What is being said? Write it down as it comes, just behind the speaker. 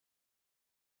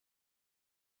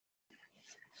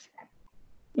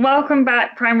Welcome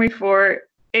back, Primary 4.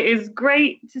 It is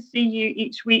great to see you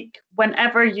each week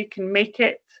whenever you can make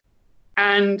it.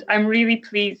 And I'm really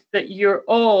pleased that you're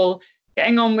all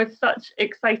getting on with such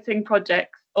exciting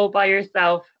projects all by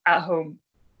yourself at home.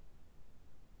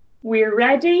 We're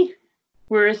ready,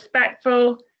 we're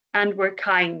respectful, and we're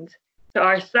kind to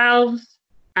ourselves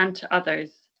and to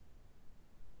others.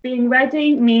 Being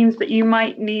ready means that you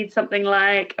might need something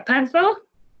like a pencil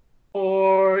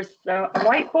or a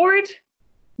whiteboard,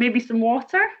 maybe some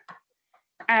water.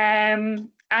 And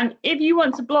if you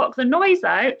want to block the noise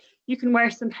out, you can wear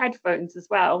some headphones as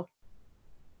well.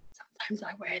 Sometimes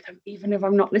I wear them even if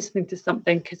I'm not listening to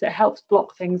something because it helps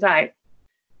block things out.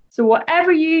 So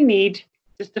whatever you need,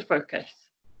 just to focus.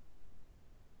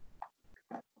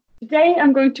 Today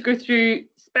I'm going to go through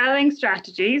spelling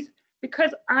strategies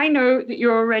because I know that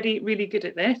you're already really good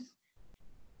at this.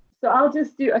 So I'll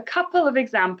just do a couple of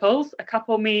examples. A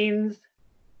couple means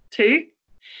two.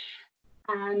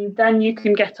 And then you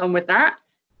can get on with that.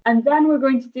 And then we're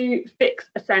going to do fix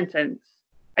a sentence.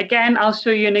 Again, I'll show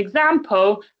you an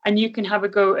example and you can have a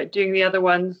go at doing the other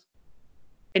ones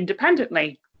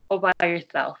independently or by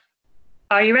yourself.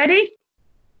 Are you ready?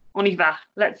 On y va,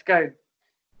 let's go.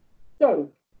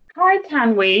 So, how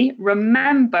can we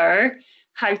remember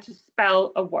how to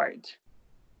spell a word?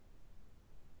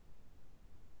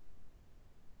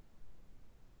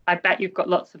 I bet you've got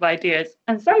lots of ideas.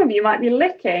 And some of you might be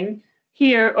looking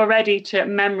here already to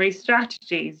memory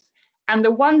strategies and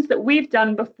the ones that we've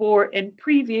done before in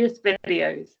previous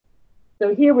videos.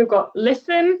 So here we've got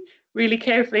listen really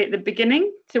carefully at the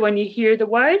beginning to when you hear the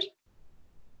word.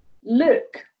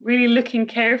 Look, really looking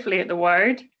carefully at the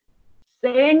word.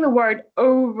 Saying the word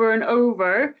over and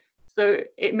over so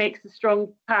it makes a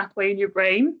strong pathway in your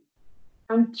brain.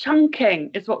 And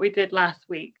chunking is what we did last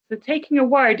week. So taking a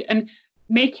word and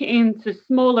making it into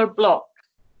smaller blocks,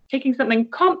 taking something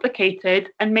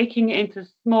complicated and making it into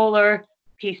smaller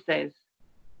pieces.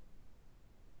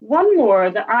 One more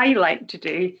that I like to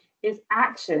do is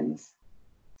actions.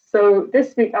 So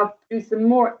this week I'll do some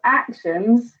more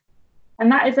actions,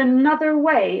 and that is another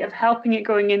way of helping it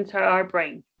going into our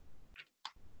brain.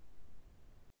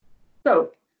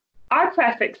 So our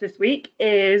prefix this week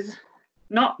is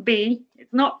not be,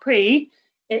 it's not pre,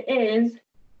 it is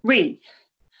re,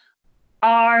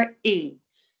 R-E.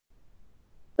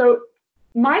 So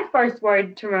my first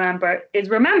word to remember is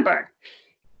remember,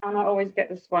 and I always get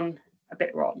this one a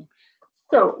bit wrong.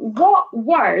 So what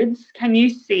words can you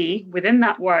see within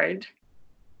that word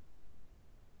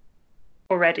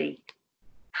already?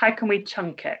 How can we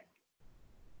chunk it?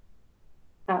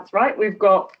 That's right, we've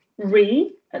got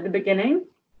re at the beginning,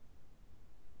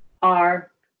 our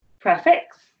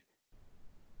prefix,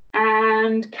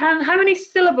 and how many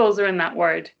syllables are in that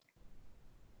word?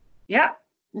 Yep.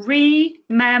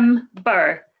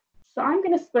 Remember. So I'm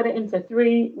going to split it into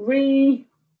three.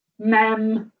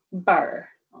 Remember.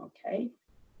 Okay.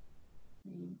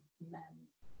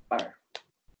 Remember.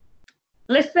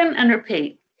 Listen and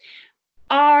repeat.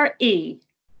 R-E.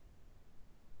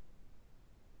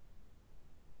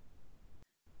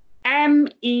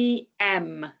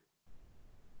 M-E-M.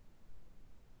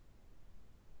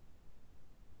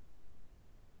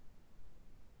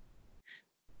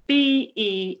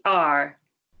 B-E-R.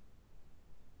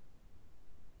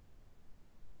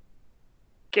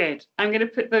 Good. I'm going to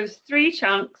put those three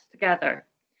chunks together.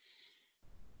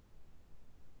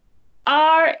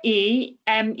 R-E-M-E-M.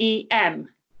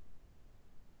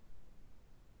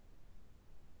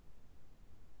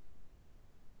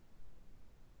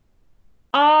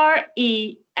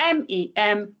 R-E-M-E-M-B-E-R.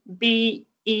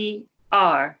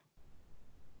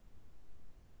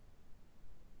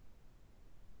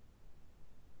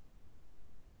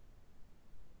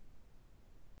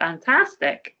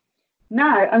 Fantastic.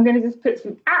 Now I'm going to just put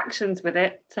some actions with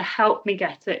it to help me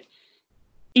get it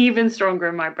even stronger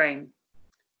in my brain.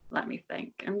 Let me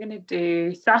think. I'm going to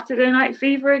do Saturday Night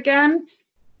Fever again.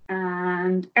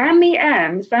 And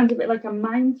M-E-M sounds a bit like a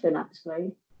mountain,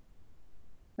 actually.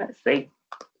 Let's see.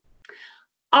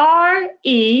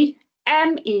 R-E-M-E-M-B-E-R.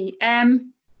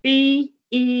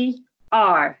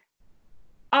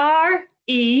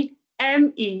 R-E-M-E-M-B-E-R.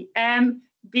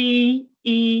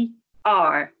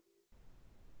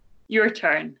 Your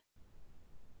turn.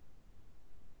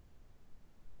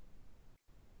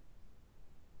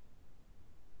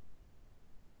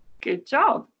 Good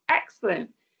job. Excellent.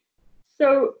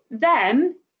 So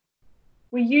then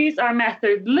we use our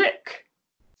method look,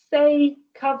 say,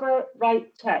 cover,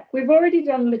 write, check. We've already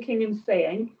done looking and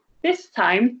saying. This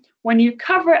time, when you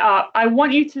cover it up, I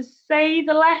want you to say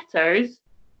the letters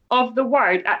of the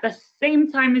word at the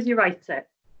same time as you write it.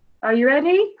 Are you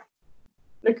ready?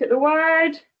 Look at the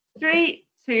word. 3,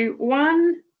 2,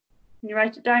 1. Can you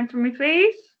write it down for me,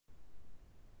 please?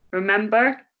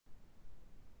 Remember.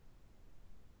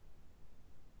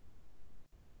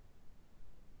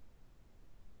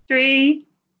 Three,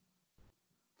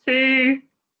 2,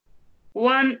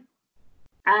 1,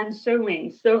 and show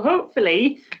me. So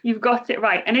hopefully you've got it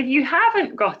right. And if you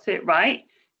haven't got it right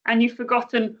and you've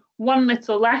forgotten one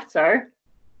little letter,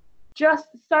 just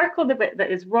circle the bit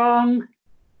that is wrong.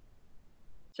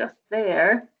 Just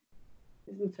there,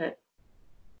 isn't it?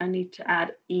 I need to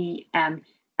add EM.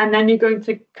 And then you're going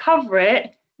to cover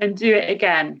it and do it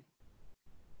again.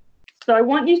 So I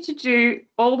want you to do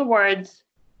all the words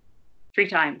 3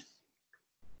 times.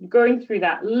 Going through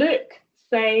that. Look,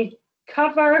 say,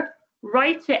 cover,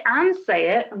 write it and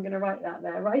say it. I'm going to write that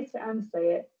there. Write it and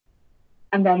say it.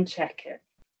 And then check it.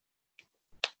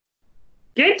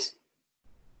 Good?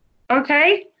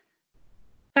 Okay?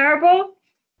 Terrible?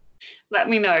 Let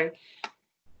me know.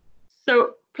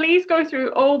 So please go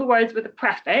through all the words with a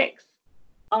prefix.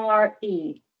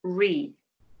 R-E, re.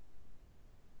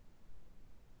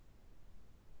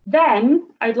 Then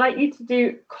I'd like you to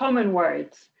do common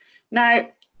words. Now,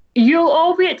 you'll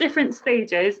all be at different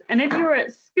stages, and if you were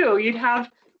at school, you'd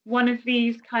have one of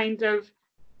these kind of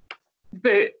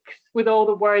books with all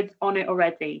the words on it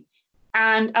already.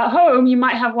 And at home, you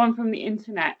might have one from the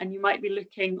internet, and you might be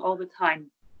looking all the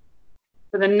time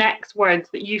for the next words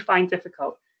that you find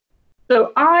difficult.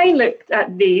 So I looked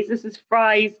at these. This is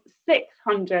Fry's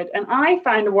 600, and I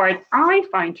found a word I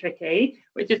find tricky,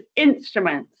 which is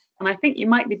instruments. And I think you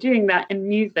might be doing that in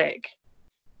music.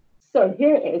 So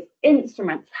here it is,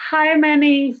 instruments. How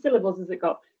many syllables has it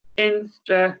got?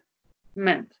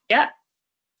 Instrument. Yeah,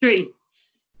 3.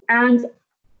 And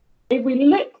if we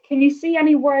look, can you see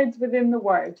any words within the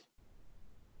word?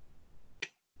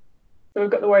 So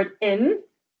we've got the word in.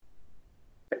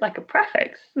 Bit like a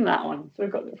prefix, isn't that one? So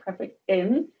we've got the prefix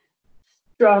in.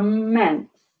 Struments.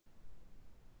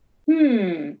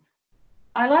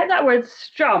 I like that word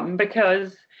strum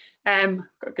because I've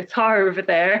got a guitar over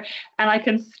there and I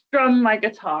can strum my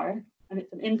guitar and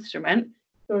it's an instrument.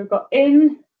 So we've got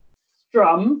in,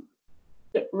 strum,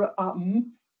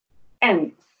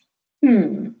 ents.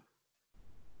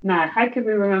 Now, how could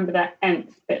we remember that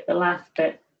ents bit, the last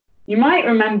bit? You might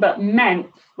remember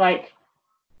ment, like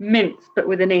mince, but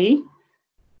with an E.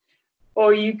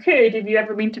 Or you could, if you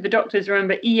ever been to the doctors,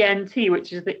 remember ENT,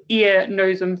 which is the ear,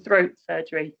 nose and throat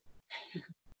surgery.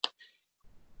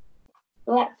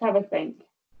 Let's have a think.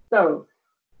 So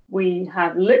we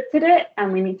have looked at it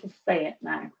and we need to say it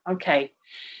now. Okay.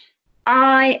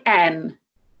 I-N.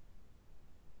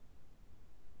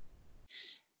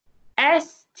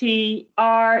 S-T-R-U-M.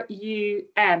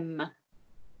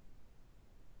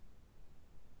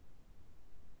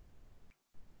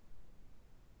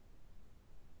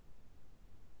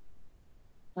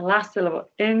 The last syllable,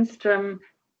 instruments.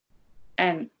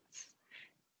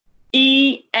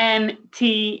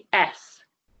 E-N-T-S.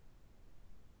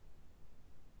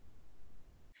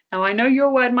 Now, I know your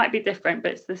word might be different,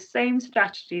 but it's the same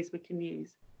strategies we can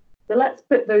use. So let's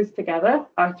put those together,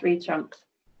 our 3 chunks.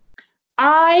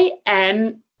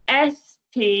 I-N-S-T-R-U-M.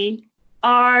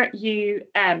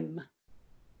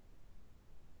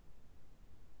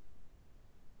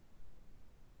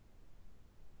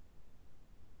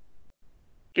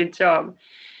 Good job.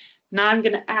 Now I'm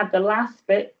going to add the last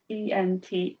bit,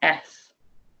 E-N-T-S.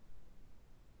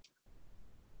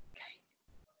 Okay,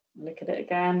 look at it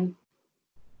again.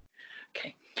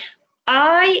 Okay.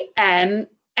 I-N-S-T-R-U-M-E-N-T-S.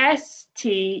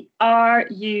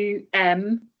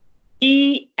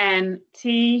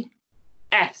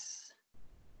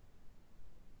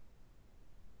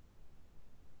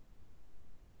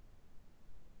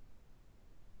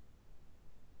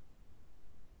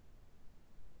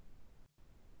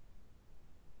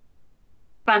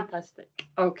 Fantastic.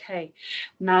 Okay,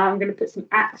 now I'm going to put some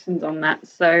accents on that.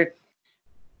 So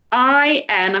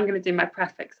I-N, I'm going to do my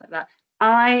prefix like that.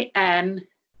 I-N-S,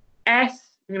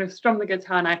 I'm going to strum the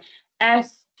guitar now.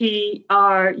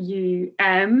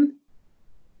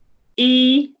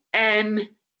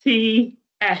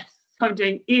 S-T-R-U-M-E-N-T-S. So I'm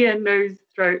doing ear, nose,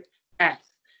 throat, S.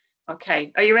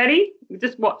 Okay, are you ready?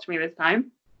 Just watch me this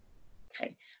time.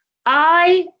 Okay.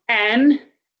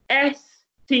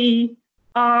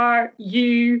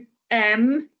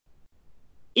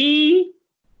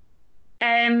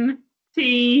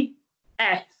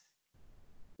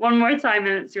 One more time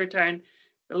and it's your turn.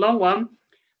 The long one.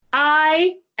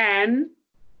 I-N-S-T-R-U-M-E-N-T-S.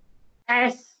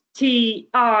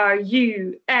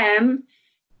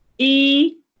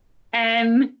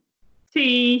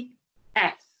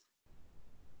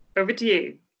 Over to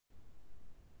you.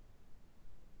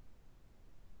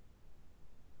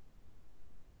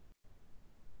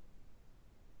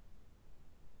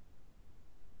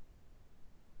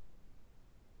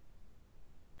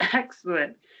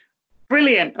 Excellent.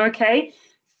 Brilliant. Okay.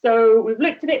 So we've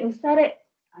looked at it and said it,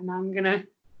 and now I'm going to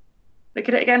look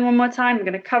at it again one more time. I'm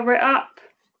going to cover it up.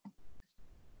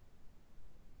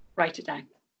 Write it down.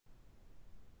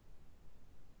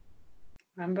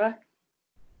 Remember?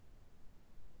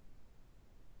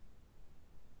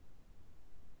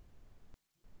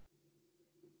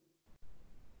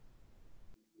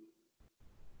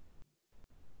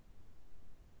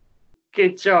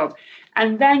 Good job.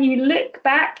 And then you look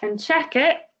back and check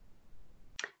it.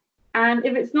 And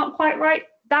if it's not quite right,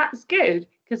 that's good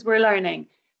because we're learning.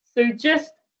 So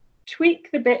just tweak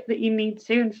the bit that you need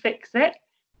to and fix it,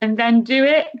 and then do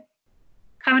it.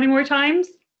 How many more times?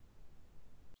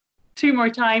 2 more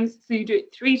times. So you do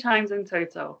it 3 times in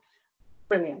total.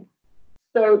 Brilliant.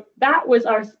 So that was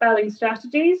our spelling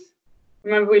strategies.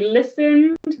 Remember, we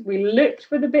listened, we looked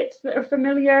for the bits that are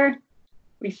familiar,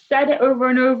 we said it over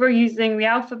and over using the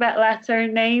alphabet letter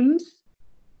names,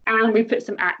 and we put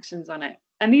some actions on it.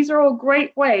 And these are all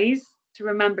great ways to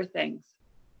remember things.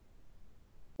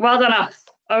 Well done us.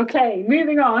 Okay,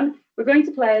 moving on, we're going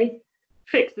to play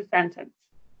Fix the Sentence.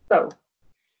 So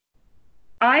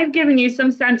I've given you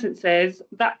some sentences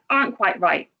that aren't quite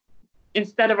right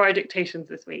instead of our dictations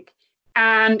this week.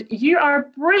 And you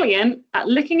are brilliant at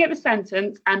looking at the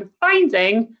sentence and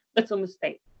finding little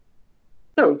mistakes.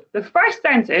 So the first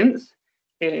sentence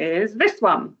is this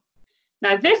one.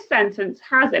 Now this sentence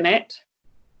has in it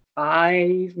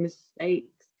 5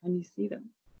 mistakes. Can you see them?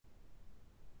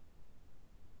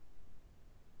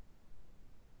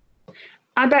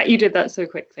 I bet you did that so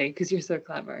quickly because you're so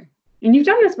clever. And you've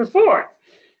done this before.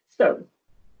 So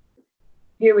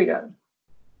here we go.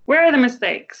 Where are the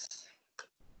mistakes?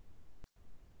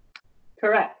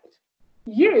 Correct.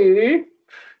 You,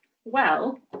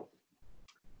 well,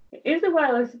 it is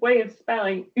a way of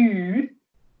spelling oo.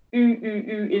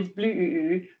 Oo is blue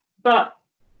oo, but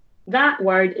that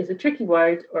word is a tricky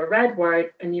word or a red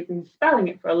word, and you've been spelling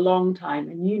it for a long time,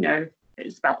 and you know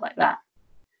it's spelled like that.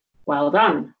 Well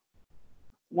done.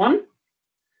 1.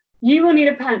 You will need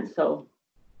a pencil.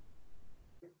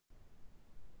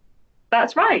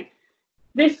 That's right.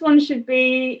 This one should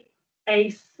be a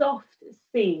soft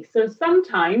C. So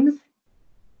sometimes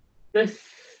the S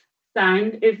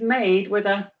sound is made with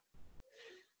a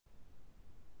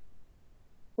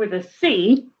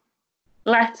C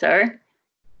letter,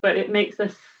 but it makes a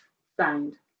S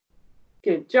sound.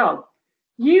 Good job.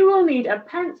 You will need a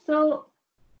pencil,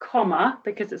 comma,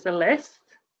 because it's a list,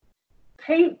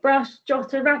 paintbrush,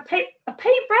 jotter, a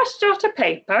paintbrush, jotter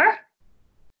paper.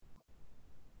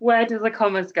 Where does the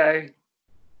commas go?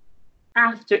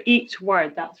 After each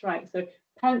word, that's right. So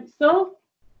pencil,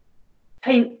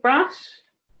 paintbrush,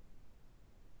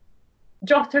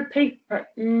 jotter paper,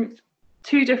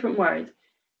 2 different words.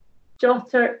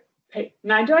 Jotter paper.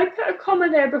 Now, do I put a comma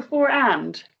there before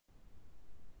and?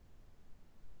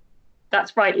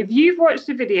 That's right. If you've watched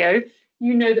the video,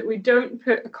 you know that we don't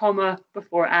put a comma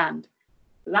before and.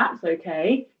 That's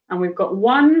okay. And we've got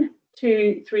 1,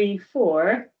 2, 3,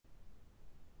 4.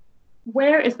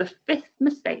 Where is the 5th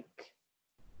mistake?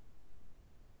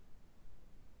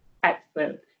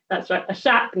 Excellent. That's right. A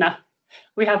sharpener.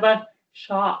 We have a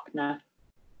sharpener.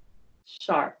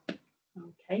 Sharp.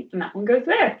 Okay. And that one goes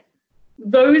there.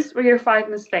 Those were your 5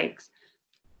 mistakes.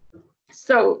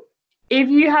 So if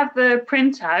you have the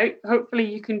printout,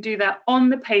 hopefully you can do that on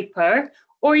the paper,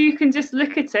 or you can just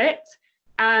look at it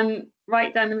and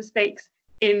write down the mistakes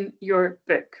in your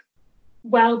book.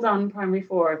 Well done, Primary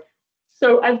 4.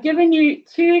 So I've given you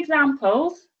 2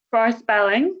 examples for our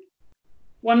spelling,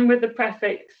 one with the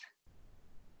prefix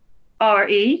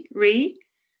re,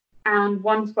 and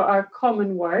one for our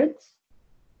common words.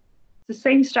 The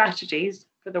same strategies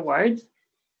for the words.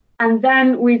 And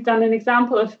then we've done an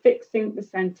example of fixing the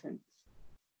sentence.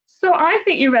 So I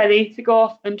think you're ready to go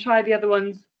off and try the other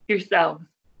ones yourselves.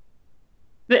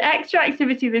 The extra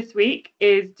activity this week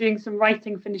is doing some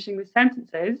writing, finishing the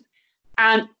sentences,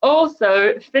 and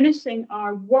also finishing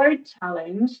our word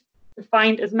challenge to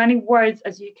find as many words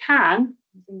as you can,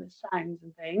 using the sounds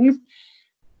and things,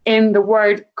 in the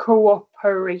word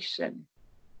cooperation.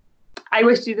 I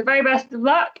wish you the very best of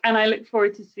luck, and I look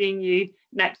forward to seeing you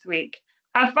next week.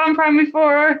 Have fun, Primary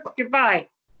 4. Goodbye.